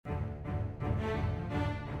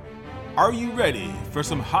Are you ready for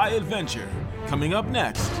some high adventure coming up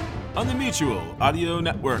next on the Mutual Audio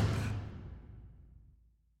Network?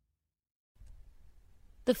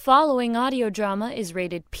 The following audio drama is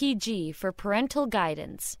rated PG for parental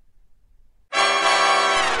guidance.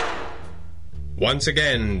 Once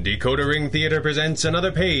again, Decoder Ring Theater presents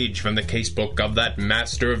another page from the casebook of that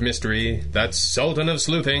master of mystery, that sultan of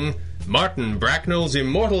sleuthing, Martin Bracknell's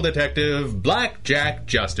immortal detective, Black Jack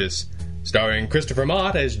Justice, starring Christopher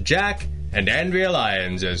Mott as Jack and Andrea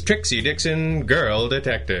Lyons as Trixie Dixon, girl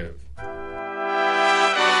detective.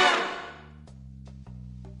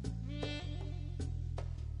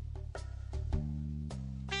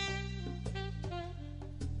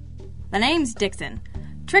 The name's Dixon.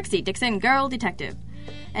 Trixie Dixon, girl detective.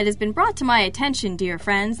 It has been brought to my attention, dear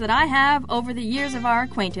friends, that I have, over the years of our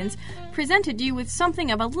acquaintance, presented you with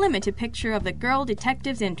something of a limited picture of the girl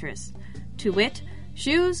detective's interests. To wit,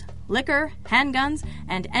 shoes, liquor, handguns,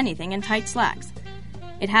 and anything in tight slacks.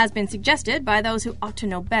 It has been suggested, by those who ought to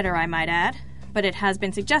know better, I might add, but it has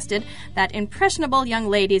been suggested that impressionable young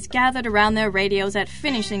ladies gathered around their radios at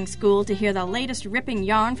finishing school to hear the latest ripping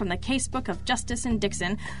yarn from the casebook of Justice and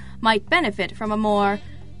Dixon might benefit from a more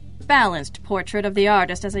balanced portrait of the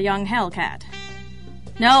artist as a young hellcat.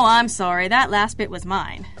 No, I'm sorry, that last bit was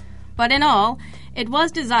mine. But in all, it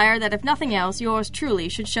was desired that if nothing else, yours truly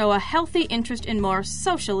should show a healthy interest in more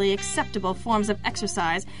socially acceptable forms of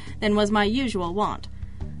exercise than was my usual wont.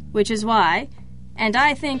 Which is why, and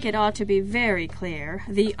I think it ought to be very clear,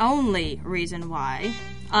 the only reason why,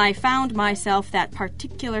 I found myself that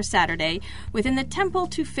particular Saturday within the temple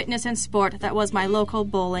to fitness and sport that was my local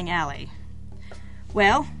bowling alley.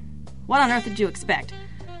 Well, what on earth did you expect?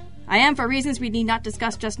 I am, for reasons we need not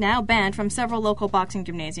discuss just now, banned from several local boxing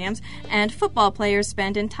gymnasiums, and football players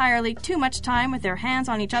spend entirely too much time with their hands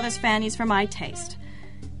on each other's fannies for my taste.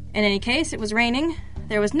 In any case, it was raining,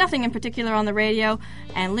 there was nothing in particular on the radio,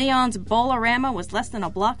 and Leon's Bowl-O-Rama was less than a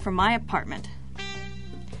block from my apartment.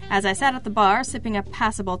 As I sat at the bar, sipping a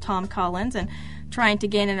passable Tom Collins and trying to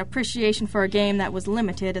gain an appreciation for a game that was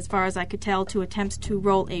limited, as far as I could tell, to attempts to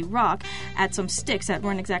roll a rock at some sticks that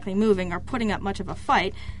weren't exactly moving or putting up much of a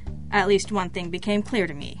fight, at least one thing became clear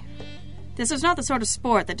to me. This was not the sort of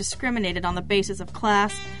sport that discriminated on the basis of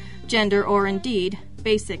class, gender, or indeed,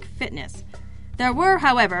 basic fitness. There were,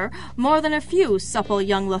 however, more than a few supple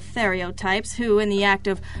young Lothario types who, in the act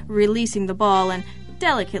of releasing the ball and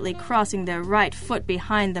delicately crossing their right foot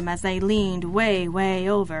behind them as they leaned way, way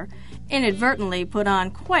over, inadvertently put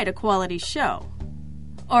on quite a quality show.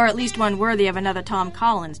 Or at least one worthy of another Tom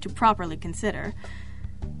Collins to properly consider.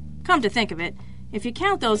 Come to think of it, if you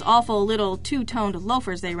count those awful little two-toned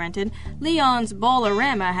loafers they rented, Leon's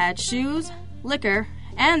Bowl-O-Rama had shoes, liquor,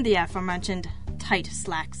 and the aforementioned tight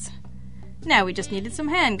slacks. Now we just needed some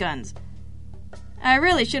handguns. I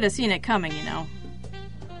really should have seen it coming, you know.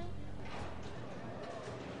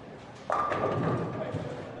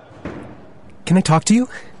 Can I talk to you?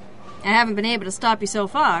 I haven't been able to stop you so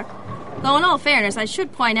far. Though in all fairness, I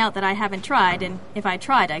should point out that I haven't tried, and if I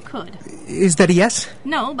tried, I could. Is that a yes?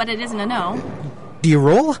 No, but it isn't a no. Do you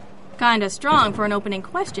roll? Kinda strong for an opening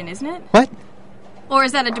question, isn't it? What? Or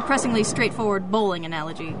is that a depressingly straightforward bowling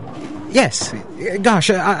analogy? Yes. Gosh,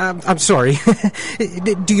 I'm sorry.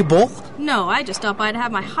 Do you bowl? No, I just stopped by to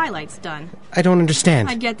have my highlights done. I don't understand.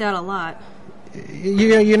 I get that a lot.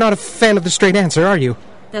 You're not a fan of the straight answer, are you?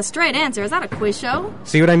 The straight answer? Is that a quiz show?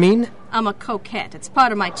 See what I mean? I'm a coquette. It's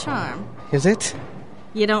part of my charm. Is it?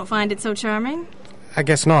 You don't find it so charming? I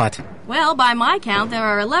guess not. Well, by my count, there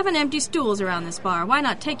are 11 empty stools around this bar. Why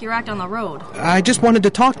not take your act on the road? I just wanted to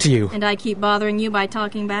talk to you. And I keep bothering you by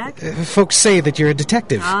talking back? Folks say that you're a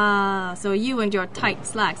detective. Ah, so you and your tight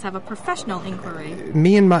slacks have a professional inquiry.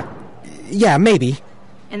 Me and my... Yeah, maybe.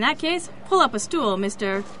 In that case, pull up a stool,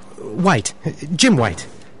 Mr. White. Jim White.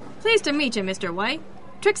 Pleased to meet you, Mr. White.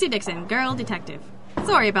 Trixie Dixon, girl detective.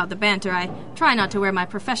 Sorry about the banter. I try not to wear my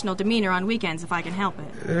professional demeanor on weekends if I can help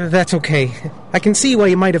it. That's okay. I can see why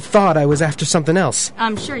you might have thought I was after something else.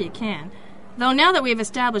 I'm sure you can. Though now that we've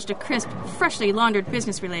established a crisp, freshly laundered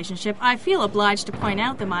business relationship, I feel obliged to point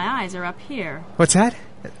out that my eyes are up here. What's that?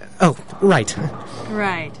 Oh, right.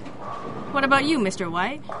 Right. What about you, Mr.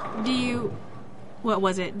 White? Do you... What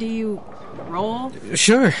was it? Do you roll?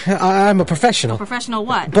 Sure. I'm a professional. A professional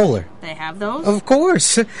what? Bowler. They have those? Of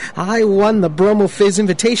course. I won the Bromo Fizz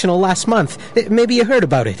Invitational last month. Maybe you heard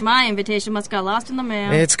about it. My invitation must got lost in the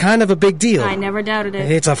mail. It's kind of a big deal. I never doubted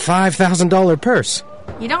it. It's a $5,000 purse.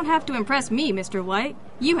 You don't have to impress me, Mr. White.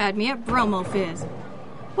 You had me at Bromo Fizz.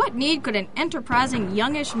 What need could an enterprising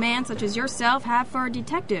youngish man such as yourself have for a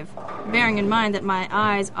detective? Bearing in mind that my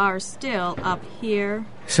eyes are still up here.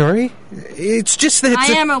 Sorry? It's just that...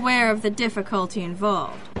 I am aware of the difficulty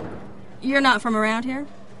involved. You're not from around here?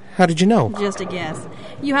 How did you know? Just a guess.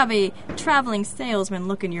 You have a traveling salesman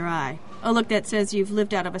look in your eye. A look that says you've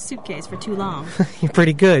lived out of a suitcase for too long. You're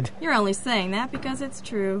pretty good. You're only saying that because it's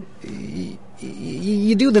true.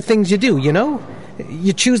 You do the things you do, you know?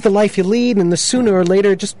 You choose the life you lead, and the sooner or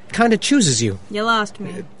later it just kind of chooses you. You lost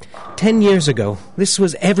me. 10 years ago, this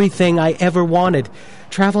was everything I ever wanted.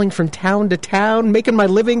 Traveling from town to town, making my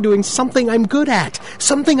living doing something I'm good at.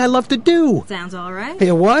 Something I love to do. Sounds all right.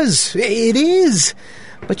 It was. It is.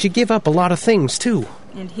 But you give up a lot of things, too.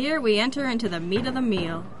 And here we enter into the meat of the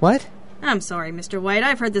meal. What? I'm sorry, Mr. White.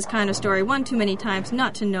 I've heard this kind of story one too many times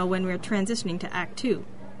not to know when we're transitioning to Act 2.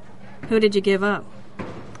 Who did you give up?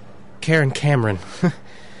 Karen Cameron.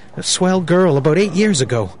 A swell girl about 8 years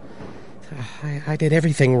ago. I did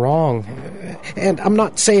everything wrong. And I'm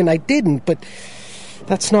not saying I didn't, but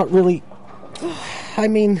that's not really... I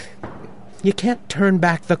mean, you can't turn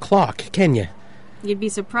back the clock, can you? You'd be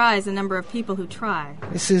surprised the number of people who try.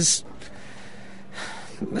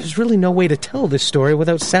 There's really no way to tell this story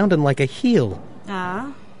without sounding like a heel.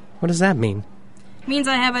 Ah? What does that mean? Means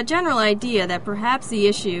I have a general idea that perhaps the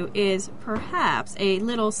issue is perhaps a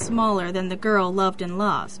little smaller than the girl loved and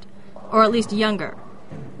lost. Or at least younger.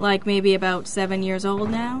 Like maybe about 7 years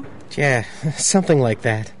old now? Yeah, something like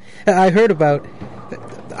that. I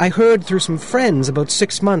heard through some friends about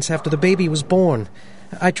 6 months after the baby was born.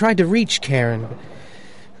 I tried to reach Karen,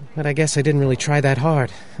 but I guess I didn't really try that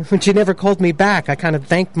hard. When she never called me back, I kind of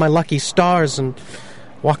thanked my lucky stars and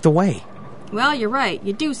walked away. Well, you're right.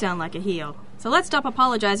 You do sound like a heel. So let's stop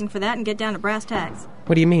apologizing for that and get down to brass tacks.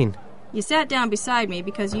 What do you mean? You sat down beside me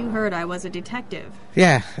because you heard I was a detective.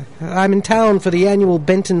 Yeah, I'm in town for the annual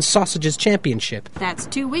Benton Sausages Championship. That's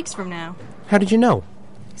 2 weeks from now. How did you know?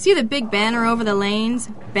 See the big banner over the lanes?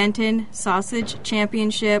 Benton Sausage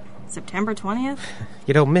Championship, September 20th?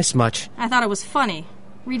 You don't miss much. I thought it was funny.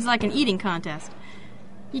 Reads like an eating contest.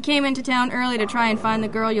 You came into town early to try and find the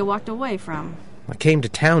girl you walked away from. I came to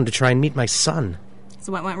town to try and meet my son.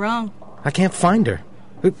 So what went wrong? I can't find her.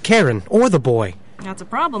 Karen, or the boy. That's a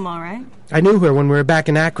problem, all right. I knew her when we were back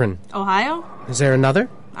in Akron. Ohio? Is there another?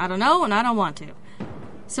 I don't know, and I don't want to.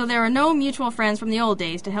 So there are no mutual friends from the old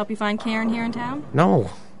days to help you find Karen here in town?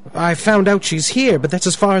 No. I found out she's here, but that's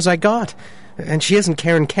as far as I got. And she isn't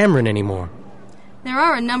Karen Cameron anymore. There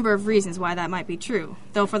are a number of reasons why that might be true,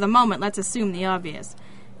 though for the moment let's assume the obvious.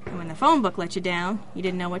 And when the phone book let you down, you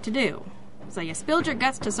didn't know what to do. So you spilled your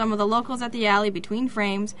guts to some of the locals at the alley between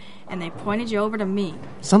frames, and they pointed you over to me.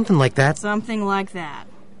 Something like that. Something like that.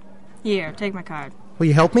 Here, take my card. Will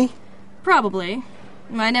you help me? Probably.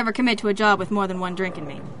 I never commit to a job with more than one drink in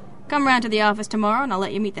me. Come round to the office tomorrow and I'll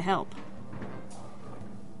let you meet the help.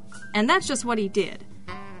 And that's just what he did.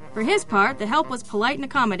 For his part, the help was polite and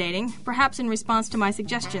accommodating, perhaps in response to my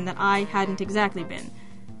suggestion that I hadn't exactly been.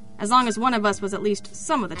 As long as one of us was at least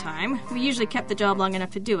some of the time, we usually kept the job long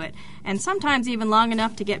enough to do it, and sometimes even long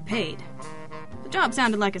enough to get paid. The job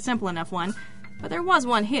sounded like a simple enough one, but there was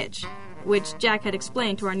one hitch, which Jack had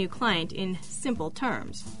explained to our new client in simple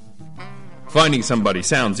terms. Finding somebody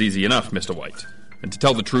sounds easy enough, Mr. White. And to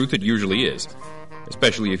tell the truth, it usually is.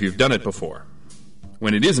 Especially if you've done it before.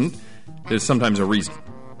 When it isn't, there's sometimes a reason.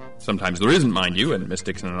 Sometimes there isn't, mind you, and Miss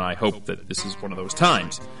Dixon and I hope that this is one of those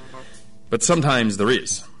times. But sometimes there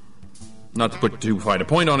is. Not to put too fine a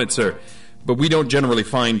point on it, sir, but we don't generally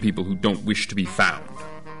find people who don't wish to be found.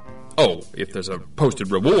 Oh, if there's a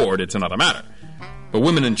posted reward, it's another matter. But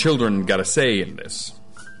women and children got a say in this.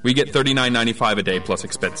 We get $39.95 a day plus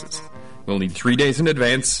expenses. We'll need 3 days in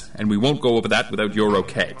advance, and we won't go over that without your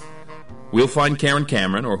okay. We'll find Karen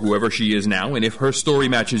Cameron, or whoever she is now, and if her story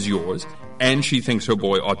matches yours, and she thinks her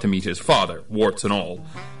boy ought to meet his father, warts and all,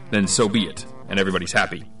 then so be it, and everybody's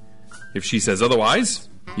happy. If she says otherwise,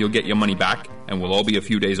 you'll get your money back, and we'll all be a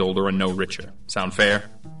few days older and no richer. Sound fair?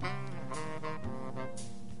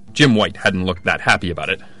 Jim White hadn't looked that happy about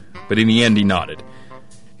it, but in the end he nodded.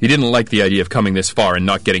 He didn't like the idea of coming this far and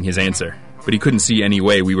not getting his answer, but he couldn't see any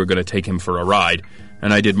way we were going to take him for a ride,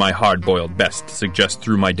 and I did my hard-boiled best to suggest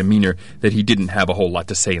through my demeanor that he didn't have a whole lot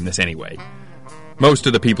to say in this anyway. Most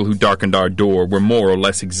of the people who darkened our door were more or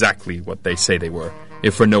less exactly what they say they were,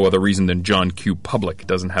 if for no other reason than John Q. Public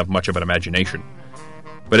doesn't have much of an imagination.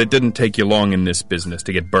 But it didn't take you long in this business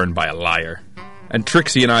to get burned by a liar. And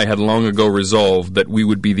Trixie and I had long ago resolved that we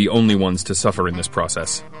would be the only ones to suffer in this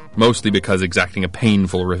process, mostly because exacting a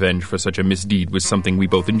painful revenge for such a misdeed was something we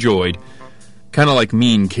both enjoyed, kind of like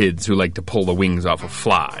mean kids who like to pull the wings off of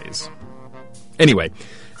flies. Anyway,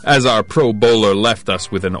 as our pro bowler left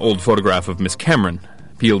us with an old photograph of Miss Cameron,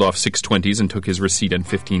 peeled off 620s and took his receipt and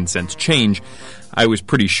 15 cents change, I was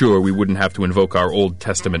pretty sure we wouldn't have to invoke our Old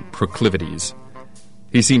Testament proclivities.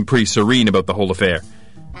 He seemed pretty serene about the whole affair.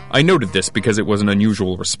 I noted this because it was an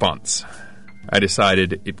unusual response. I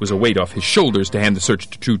decided it was a weight off his shoulders to hand the search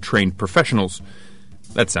to 2 trained professionals.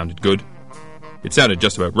 That sounded good. It sounded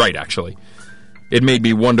just about right, actually. It made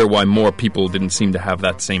me wonder why more people didn't seem to have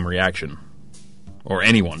that same reaction. Or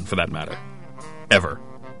anyone, for that matter. Ever.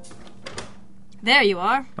 There you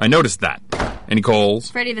are. I noticed that. Any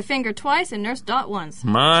calls? Freddy the Finger twice and Nurse Dot once.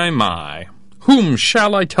 My. Whom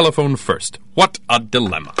shall I telephone first? What a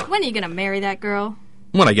dilemma. When are you going to marry that girl?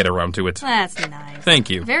 When I get around to it. That's nice.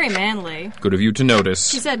 Thank you. Very manly. Good of you to notice.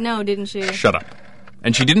 She said no, didn't she? Shut up.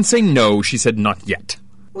 And she didn't say no, she said not yet.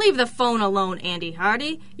 Leave the phone alone, Andy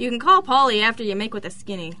Hardy. You can call Polly after you make with the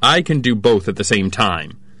skinny. I can do both at the same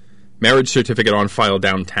time. Marriage certificate on file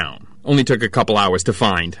downtown. Only took a couple hours to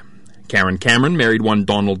find. Karen Cameron married one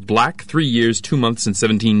Donald Black 3 years, 2 months, and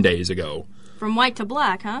 17 days ago. From white to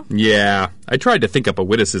black, huh? Yeah. I tried to think up a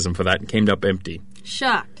witticism for that and came up empty.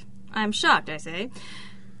 Shocked. I'm shocked, I say.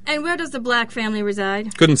 And where does the Black family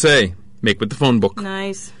reside? Couldn't say. Make with the phone book.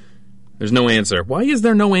 Nice. There's no answer. Why is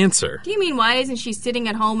there no answer? Do you mean why isn't she sitting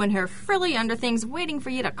at home in her frilly underthings waiting for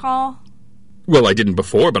you to call? Well, I didn't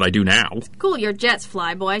before, but I do now. Cool your jets,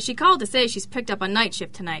 flyboy. She called to say she's picked up a night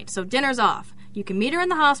shift tonight, so dinner's off. You can meet her in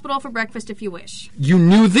the hospital for breakfast if you wish. You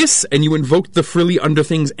knew this, and you invoked the frilly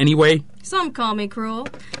underthings anyway? Some call me cruel.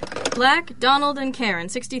 Black, Donald, and Karen,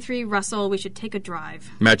 63 Russell. We should take a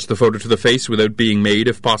drive. Match the photo to the face without being made,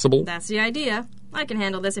 if possible? That's the idea. I can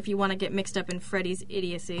handle this if you want to get mixed up in Freddy's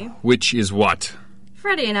idiocy. Which is what?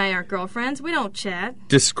 Freddy and I aren't girlfriends. We don't chat.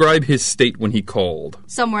 Describe his state when he called.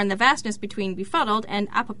 Somewhere in the vastness between befuddled and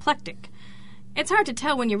apoplectic. It's hard to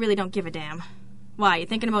tell when you really don't give a damn. Why, you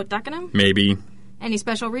thinking about ducking him? Maybe. Any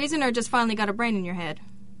special reason, or just finally got a brain in your head?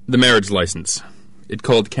 The marriage license. It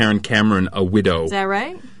called Karen Cameron a widow. Is that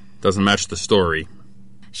right? Doesn't match the story.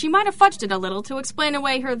 She might have fudged it a little to explain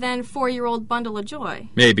away her then 4-year-old bundle of joy.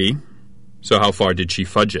 Maybe. So how far did she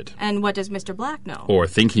fudge it? And what does Mr. Black know? Or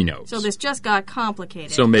think he knows. So this just got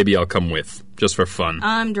complicated. So maybe I'll come with, just for fun.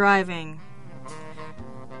 I'm driving.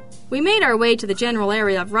 We made our way to the general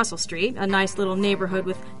area of Russell Street, a nice little neighborhood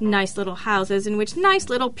with nice little houses in which nice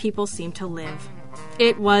little people seem to live.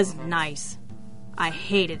 It was nice. I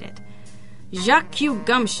hated it. Jacques Q.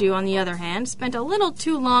 Gumshoe, on the other hand, spent a little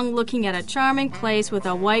too long looking at a charming place with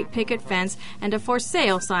a white picket fence and a for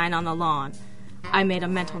sale sign on the lawn. I made a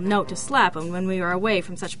mental note to slap him when we were away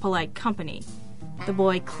from such polite company. The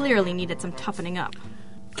boy clearly needed some toughening up.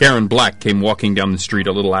 Karen Black came walking down the street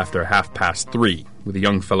a little after 3:30, with a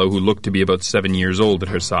young fellow who looked to be about 7 years old at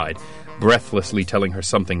her side, breathlessly telling her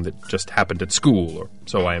something that just happened at school, or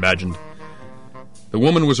so I imagined. The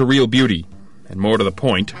woman was a real beauty, and more to the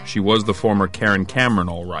point, she was the former Karen Cameron,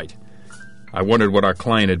 all right. I wondered what our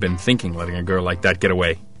client had been thinking, letting a girl like that get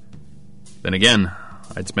away. Then again,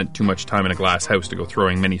 I'd spent too much time in a glass house to go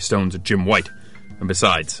throwing many stones at Jim White, and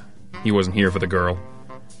besides, he wasn't here for the girl.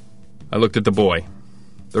 I looked at the boy.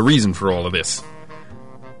 The reason for all of this.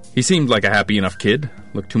 He seemed like a happy enough kid,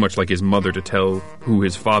 looked too much like his mother to tell who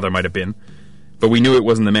his father might have been, but we knew it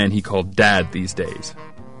wasn't the man he called Dad these days.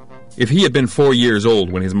 If he had been 4 years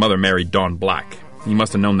old when his mother married Don Black, he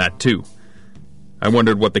must have known that too. I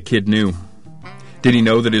wondered what the kid knew. Did he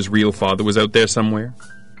know that his real father was out there somewhere?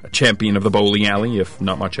 A champion of the bowling alley, if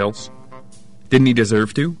not much else? Didn't he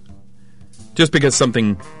deserve to? Just because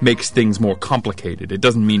something makes things more complicated, it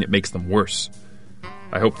doesn't mean it makes them worse.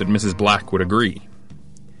 I hope that Mrs. Black would agree.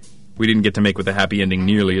 We didn't get to make with a happy ending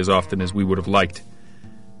nearly as often as we would have liked.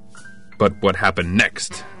 But what happened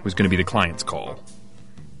next was going to be the client's call.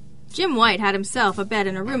 Jim White had himself a bed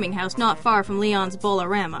in a rooming house not far from Leon's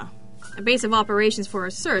Bolorama, a base of operations for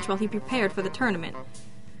his search while he prepared for the tournament.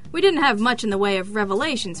 We didn't have much in the way of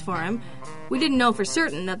revelations for him. We didn't know for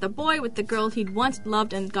certain that the boy with the girl he'd once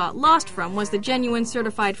loved and got lost from was the genuine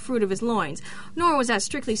certified fruit of his loins, nor was that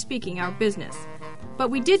strictly speaking our business. But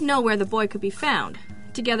we did know where the boy could be found,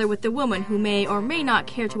 together with the woman who may or may not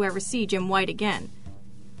care to ever see Jim White again.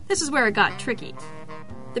 This is where it got tricky.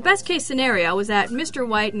 The best-case scenario was that Mr.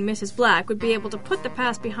 White and Mrs. Black would be able to put the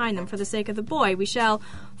past behind them for the sake of the boy we shall,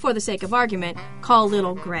 for the sake of argument, call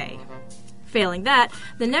Little Gray. Failing that,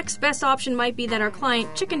 the next best option might be that our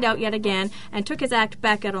client chickened out yet again and took his act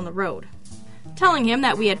back out on the road. Telling him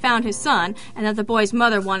that we had found his son and that the boy's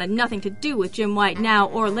mother wanted nothing to do with Jim White now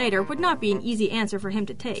or later would not be an easy answer for him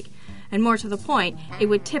to take. And more to the point, it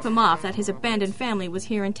would tip him off that his abandoned family was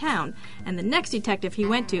here in town, and the next detective he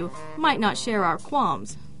went to might not share our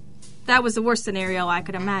qualms. That was the worst scenario I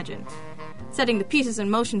could imagine. Setting the pieces in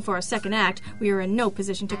motion for a second act, we were in no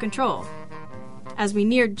position to control. As we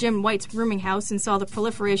neared Jim White's rooming house and saw the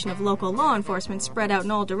proliferation of local law enforcement spread out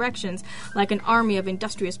in all directions like an army of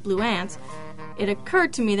industrious blue ants, it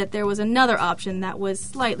occurred to me that there was another option that was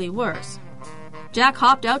slightly worse. Jack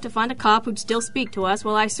hopped out to find a cop who'd still speak to us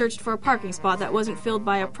while I searched for a parking spot that wasn't filled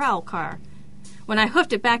by a prowl car. When I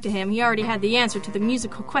hoofed it back to him, he already had the answer to the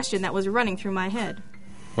musical question that was running through my head.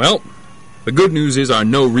 Well, the good news is our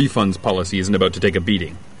no refunds policy isn't about to take a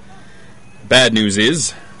beating. Bad news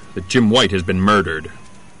is that Jim White has been murdered.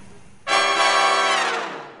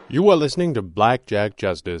 You are listening to Blackjack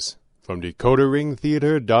Justice from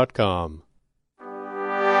DecoderRingTheater.com.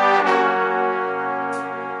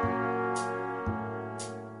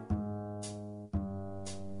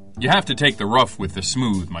 You have to take the rough with the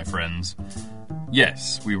smooth, my friends.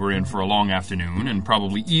 Yes, we were in for a long afternoon and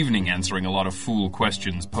probably evening answering a lot of fool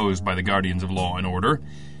questions posed by the guardians of law and order,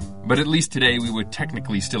 but at least today we were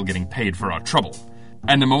technically still getting paid for our trouble.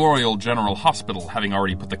 And the Memorial General Hospital having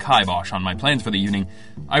already put the kibosh on my plans for the evening,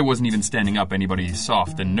 I wasn't even standing up anybody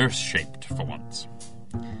soft and nurse-shaped for once.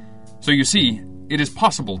 So you see, it is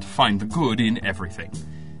possible to find the good in everything.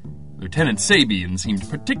 Lieutenant Sabian seemed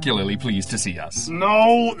particularly pleased to see us.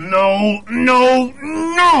 No!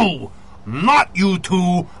 Not you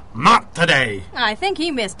two! Not today! I think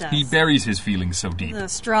he missed us. He buries his feelings so deep. The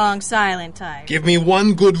strong, silent type. Give me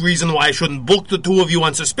one good reason why I shouldn't book the two of you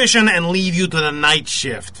on suspicion and leave you to the night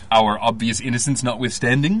shift. Our obvious innocence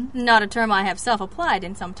notwithstanding? Not a term I have self-applied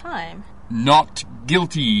in some time. Not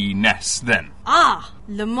guiltiness, then. Ah!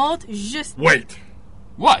 Le mot juste. Wait.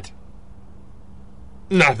 What?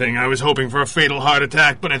 Nothing. I was hoping for a fatal heart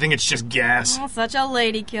attack, but I think it's just gas. Oh, such a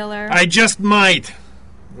lady killer. I just might.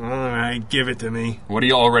 All right, give it to me. What do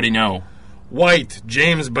you already know? White,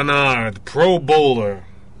 James Bernard, pro bowler.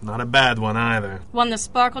 Not a bad one either. Won the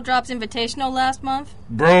Sparkle Drops Invitational last month?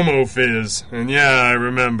 Bromo Fizz, and yeah, I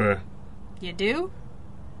remember. You do?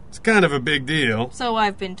 It's kind of a big deal. So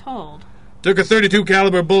I've been told. Took a .32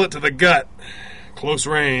 caliber bullet to the gut. Close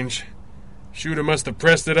range. Shooter must have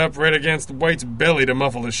pressed it up right against White's belly to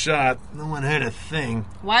muffle the shot. No one heard a thing.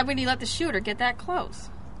 Why would he let the shooter get that close?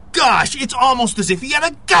 Gosh, it's almost as if he had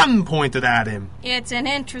a gun pointed at him. It's an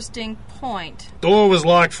interesting point. Door was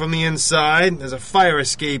locked from the inside. There's a fire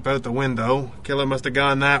escape out the window. Killer must have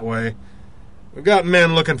gone that way. We've got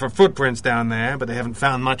men looking for footprints down there, but they haven't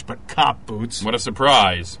found much but cop boots. What a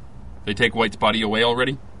surprise. They take White's body away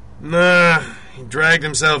already? Nah, he dragged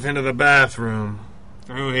himself into the bathroom.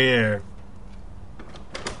 Through here.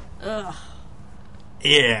 Ugh.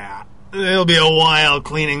 Yeah, there'll be a while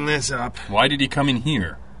cleaning this up. Why did he come in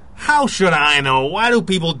here? How should I know? Why do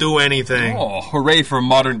people do anything? Oh, hooray for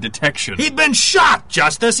modern detection. He'd been shot,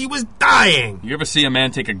 Justice. He was dying. You ever see a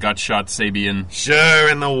man take a gut shot, Sabian? Sure,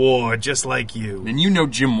 in the war, just like you. And you know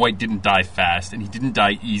Jim White didn't die fast, and he didn't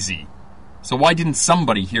die easy. So why didn't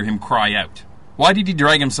somebody hear him cry out? Why did he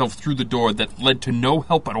drag himself through the door that led to no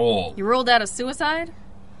help at all? You ruled out a suicide?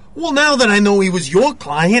 Well, now that I know he was your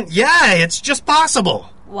client, yeah, it's just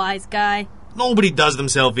possible. Wise guy. Nobody does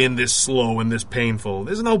themselves in this slow and this painful.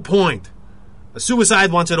 There's no point. A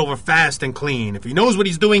suicide wants it over fast and clean. If he knows what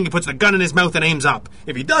he's doing, he puts the gun in his mouth and aims up.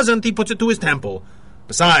 If he doesn't, he puts it to his temple.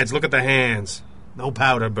 Besides, look at the hands. No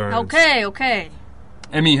powder burns. Okay.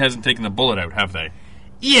 Emmy hasn't taken the bullet out, have they?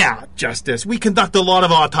 Yeah, Justice. We conduct a lot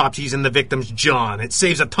of autopsies in the victim's John. It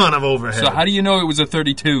saves a ton of overhead. So how do you know it was a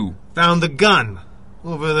 .32? Found the gun.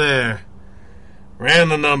 Over there. Ran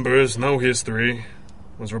the numbers, no history.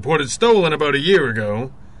 Was reported stolen about a year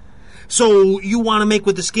ago. So, you want to make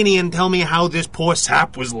with the skinny and tell me how this poor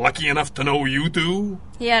sap was lucky enough to know you two?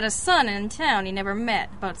 He had a son in town he never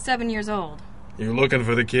met, about 7 years old. You looking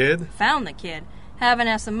for the kid? Found the kid. Haven't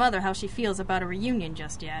asked the mother how she feels about a reunion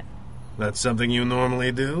just yet. That's something you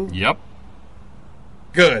normally do? Yep.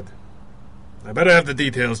 Good. I better have the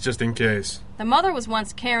details just in case. The mother was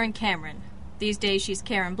once Karen Cameron. These days she's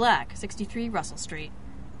Karen Black, 63 Russell Street.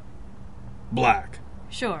 Black.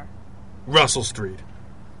 Sure. Russell Street.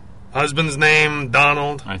 Husband's name,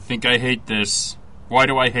 Donald? I think I hate this. Why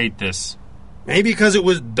do I hate this? Maybe because it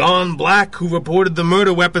was Don Black who reported the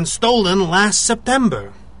murder weapon stolen last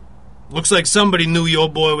September. Looks like somebody knew your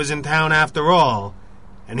boy was in town after all.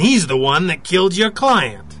 And he's the one that killed your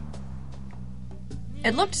client.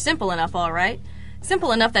 It looked simple enough, all right.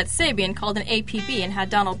 Simple enough that Sabian called an APB and had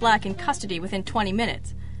Donald Black in custody within 20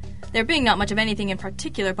 minutes. There being not much of anything in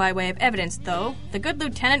particular by way of evidence, though, the good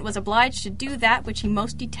lieutenant was obliged to do that which he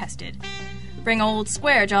most detested. Bring old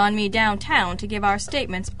Squarejaw and me downtown to give our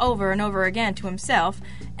statements over and over again to himself,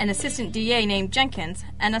 an assistant DA named Jenkins,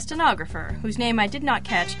 and a stenographer, whose name I did not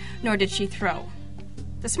catch, nor did she throw.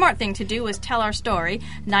 The smart thing to do was tell our story,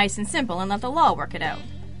 nice and simple, and let the law work it out.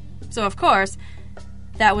 So, of course,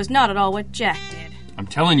 that was not at all what Jack did. I'm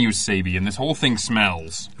telling you, Sabian, this whole thing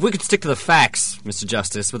smells. If we could stick to the facts, Mr.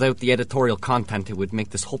 Justice, without the editorial content, it would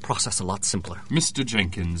make this whole process a lot simpler. Mr.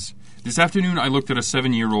 Jenkins, this afternoon I looked at a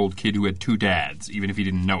 7-year-old kid who had 2 dads, even if he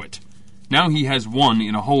didn't know it. Now he has 1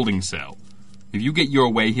 in a holding cell. If you get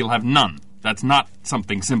your way, he'll have none. That's not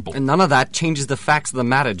something simple. And none of that changes the facts of the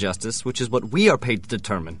matter, Justice, which is what we are paid to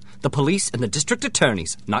determine. The police and the district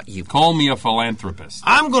attorneys, not you. Call me a philanthropist.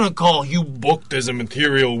 I'm gonna call you booked as a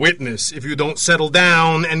material witness if you don't settle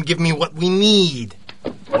down and give me what we need.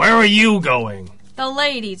 Where are you going? The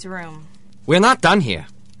ladies' room. We're not done here.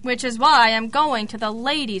 Which is why I'm going to the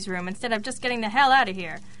ladies' room instead of just getting the hell out of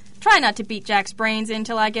here. Try not to beat Jack's brains in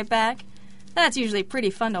till I get back. That's usually pretty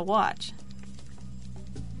fun to watch.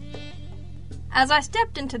 As I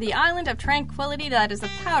stepped into the island of tranquility that is the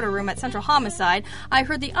powder room at Central Homicide, I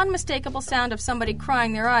heard the unmistakable sound of somebody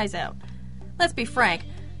crying their eyes out. Let's be frank,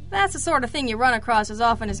 that's the sort of thing you run across as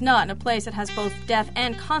often as not in a place that has both death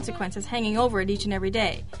and consequences hanging over it each and every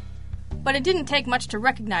day. But it didn't take much to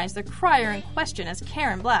recognize the crier in question as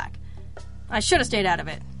Karen Black. I should have stayed out of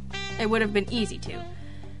it. It would have been easy to.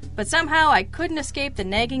 But somehow I couldn't escape the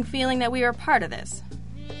nagging feeling that we were part of this.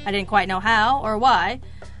 I didn't quite know how or why,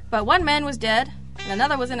 but one man was dead, and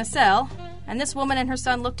another was in a cell, and this woman and her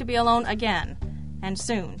son looked to be alone again, and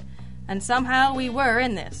soon. And somehow we were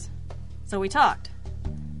in this. So we talked.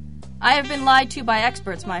 I have been lied to by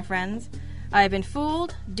experts, my friends. I have been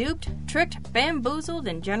fooled, duped, tricked, bamboozled,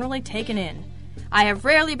 and generally taken in. I have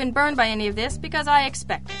rarely been burned by any of this because I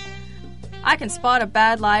expect it. I can spot a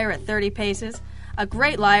bad liar at 30 paces, a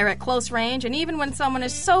great liar at close range, and even when someone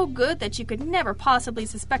is so good that you could never possibly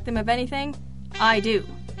suspect them of anything, I do.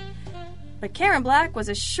 But Karen Black was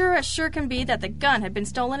as sure can be that the gun had been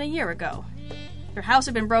stolen a year ago. Her house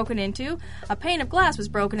had been broken into, a pane of glass was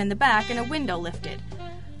broken in the back, and a window lifted.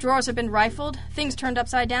 Drawers had been rifled, things turned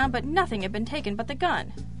upside down, but nothing had been taken but the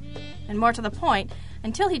gun. And more to the point,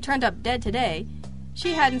 until he turned up dead today,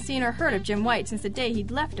 she hadn't seen or heard of Jim White since the day he'd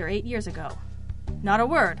left her 8 years ago. Not a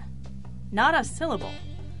word. Not a syllable.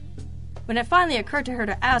 When it finally occurred to her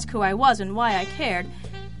to ask who I was and why I cared,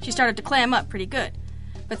 she started to clam up pretty good.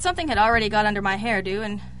 But something had already got under my hairdo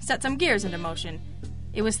and set some gears into motion.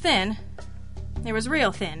 It was thin. It was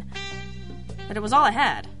real thin. But it was all I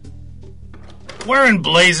had. Where in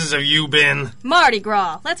blazes have you been? Mardi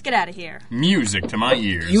Gras. Let's get out of here. Music to my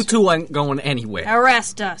ears. You two aren't going anywhere.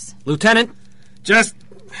 Arrest us. Lieutenant? Just...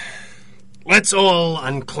 let's all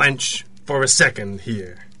unclench for a second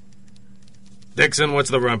here. Dixon, what's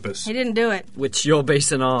the rumpus? He didn't do it. Which you're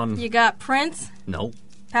basing on... You got prints? No.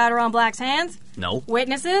 Powder on Black's hands? No.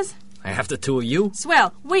 Witnesses? I have the 2 of you.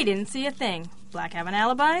 Swell. We didn't see a thing. Black have an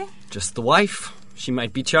alibi? Just the wife. She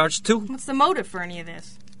might be charged too. What's the motive for any of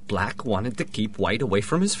this? Black wanted to keep White away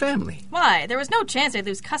from his family. Why? There was no chance they'd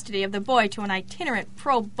lose custody of the boy to an itinerant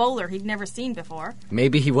pro bowler he'd never seen before.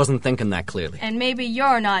 Maybe he wasn't thinking that clearly. And maybe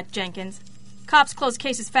you're not, Jenkins. Cops close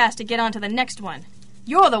cases fast to get on to the next one.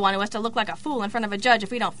 You're the one who has to look like a fool in front of a judge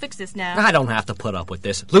if we don't fix this now. I don't have to put up with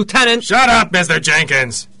this. Lieutenant! Shut up, Mr.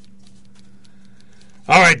 Jenkins!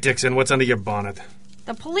 All right, Dixon, what's under your bonnet?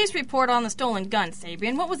 The police report on the stolen gun,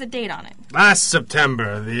 Sabian. What was the date on it? Last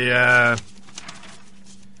September, the,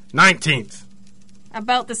 19th.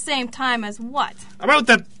 About the same time as what? About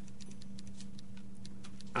the...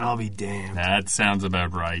 I'll be damned. That sounds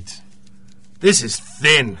about right. This is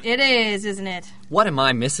thin. It is, isn't it? What am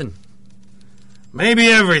I missing? Maybe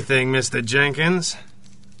everything, Mr. Jenkins.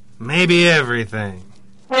 Maybe everything.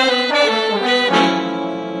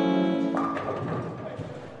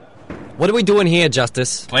 What are we doing here,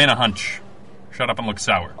 Justice? Playing a hunch. Shut up and look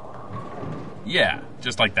sour. Yeah,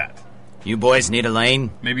 just like that. You boys need a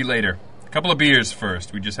lane? Maybe later. A couple of beers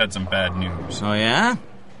first. We just had some bad news. Oh, yeah?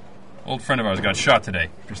 Old friend of ours got shot today,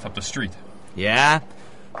 just up the street. Yeah?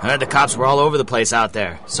 Heard the cops were all over the place out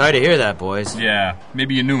there. Sorry to hear that, boys. Yeah,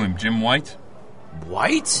 maybe you knew him. Jim White?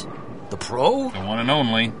 White? The pro? The one and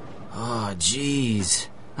only. Oh, jeez.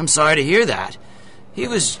 I'm sorry to hear that. He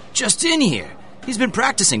was just in here. He's been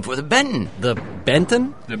practicing for the Benton. The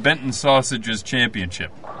Benton? The Benton Sausages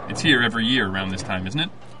Championship. It's here every year around this time, isn't it?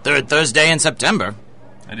 3rd Thursday in September.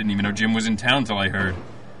 I didn't even know Jim was in town till I heard.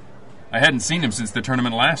 I hadn't seen him since the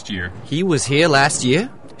tournament last year. He was here last year?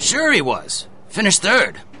 Sure he was. Finished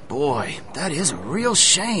 3rd. Boy, that is a real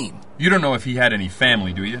shame. You don't know if he had any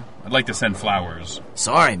family, do you? I'd like to send flowers.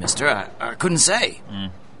 Sorry, mister. I couldn't say.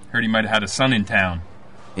 Heard he might have had a son in town.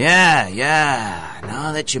 Yeah.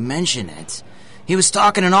 Now that you mention it, he was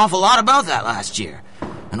talking an awful lot about that last year.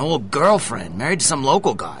 An old girlfriend married to some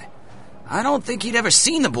local guy. I don't think he'd ever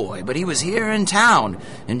seen the boy, but he was here in town,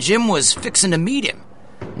 and Jim was fixing to meet him.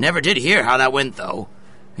 Never did hear how that went, though.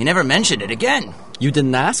 He never mentioned it again. You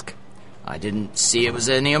didn't ask? I didn't see it was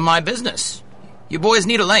any of my business. You boys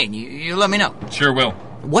need Elaine. You let me know. Sure will.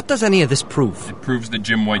 What does any of this prove? It proves that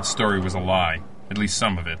Jim White's story was a lie. At least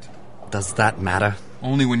some of it. Does that matter?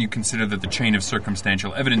 Only when you consider that the chain of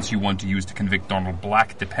circumstantial evidence you want to use to convict Donald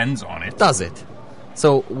Black depends on it. Does it?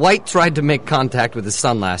 So, White tried to make contact with his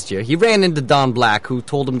son last year. He ran into Don Black, who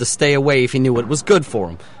told him to stay away if he knew what was good for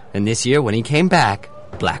him. And this year, when he came back,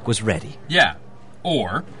 Black was ready. Yeah.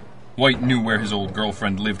 Or, White knew where his old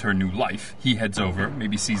girlfriend lived her new life. He heads over,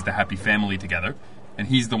 maybe sees the happy family together, and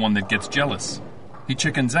he's the one that gets jealous. He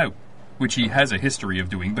chickens out, which he has a history of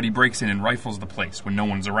doing, but he breaks in and rifles the place when no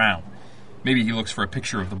one's around. Maybe he looks for a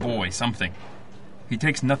picture of the boy, something. He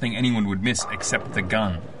takes nothing anyone would miss except the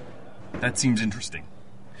gun. That seems interesting.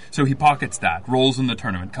 So he pockets that, rolls in the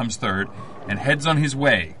tournament, comes third, and heads on his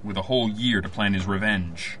way with a whole year to plan his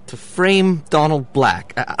revenge. To frame Donald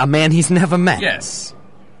Black, a man he's never met. Yes.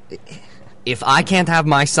 If I can't have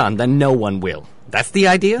my son, then no one will. That's the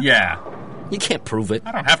idea? Yeah. You can't prove it.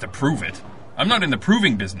 I don't have to prove it. I'm not in the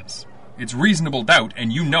proving business. It's reasonable doubt,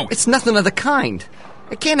 and you know it. It's nothing of the kind.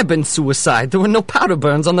 It can't have been suicide. There were no powder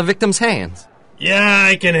burns on the victim's hands. Yeah,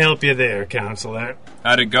 I can help you there, Counselor.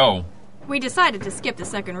 How'd it go? We decided to skip the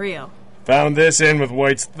second reel. Found this in with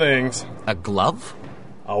White's things. A glove?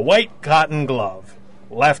 A white cotton glove.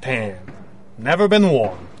 Left hand. Never been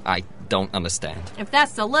worn. I don't understand. If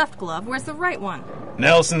that's the left glove, where's the right one?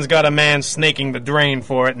 Nelson's got a man snaking the drain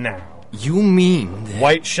for it now. You mean that...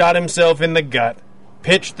 White shot himself in the gut,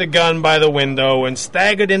 pitched the gun by the window, and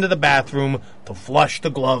staggered into the bathroom to flush the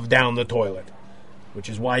glove down the toilet. Which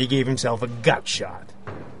is why he gave himself a gut shot.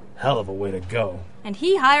 Hell of a way to go. And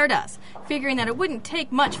he hired us, figuring that it wouldn't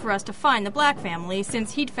take much for us to find the Black family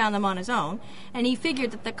since he'd found them on his own, and he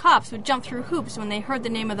figured that the cops would jump through hoops when they heard the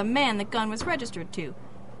name of the man the gun was registered to.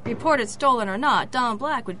 Reported stolen or not, Don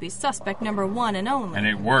Black would be suspect number one and only. And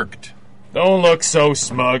it worked. Don't look so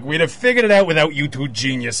smug. We'd have figured it out without you two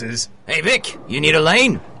geniuses. Hey, Vic, you need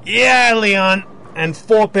Elaine? Yeah, Leon. And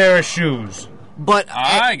 4 pair of shoes. But...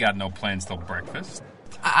 I got no plans till breakfast.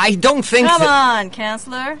 I don't think Come on,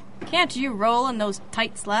 Counselor. Can't you roll in those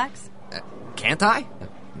tight slacks? Can't I?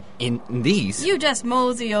 In these? You just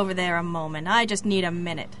mosey over there a moment. I just need a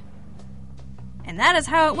minute. And that is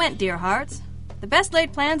how it went, dear hearts. The best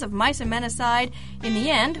laid plans of mice and men aside, in the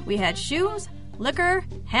end, we had shoes, liquor,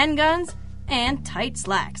 handguns, and tight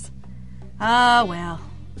slacks. Ah, well.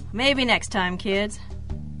 Maybe next time, kids.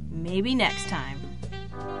 Maybe next time.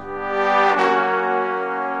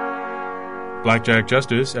 Blackjack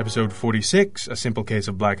Justice, Episode 46, A Simple Case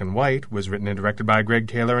of Black and White, was written and directed by Greg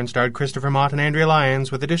Taylor and starred Christopher Mott and Andrea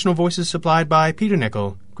Lyons, with additional voices supplied by Peter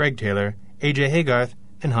Nickel, Greg Taylor, A.J. Haygarth,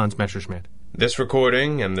 and Hans Messerschmidt. This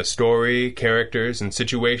recording and the story, characters, and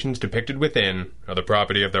situations depicted within are the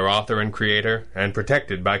property of their author and creator and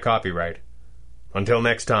protected by copyright. Until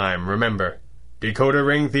next time, remember,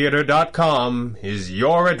 DecoderRingTheater.com is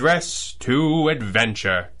your address to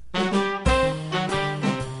adventure.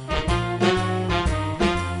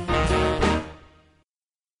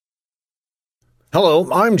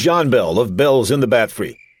 Hello, I'm John Bell of Bells in the Bat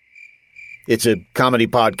Free. It's a comedy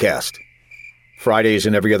podcast. Fridays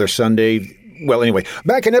and every other Sunday. Well, anyway,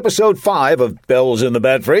 back in episode 5 of Bells in the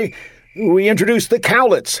Bat Free, we introduced the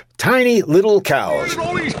cowlets, tiny little cows. Where did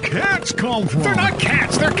all these cats come from? They're not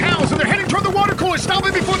cats, they're cows, and they're heading toward the water cooler. Stop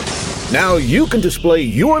it before... Now you can display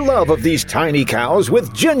your love of these tiny cows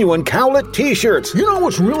with genuine cowlet t-shirts. You know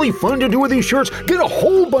what's really fun to do with these shirts? Get a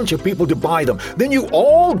whole bunch of people to buy them. Then you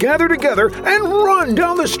all gather together and run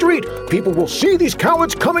down the street. People will see these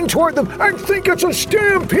cowlets coming toward them and think it's a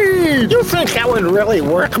stampede. You think that would really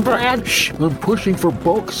work, Brad? Shh, I'm pushing for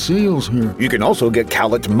bulk sales here. You can also get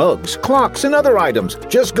cowlet mugs, clocks, and other items.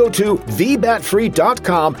 Just go to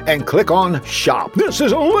thebatfree.com and click on Shop. This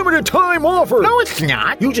is a limited time offer. No, it's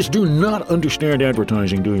not. You just do not understand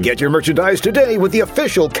advertising, do you? Get your merchandise today with the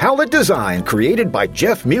official cowlet design created by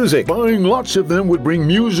Jeff Music. Buying lots of them would bring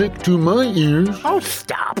music to my ears. Oh,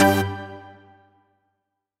 stop.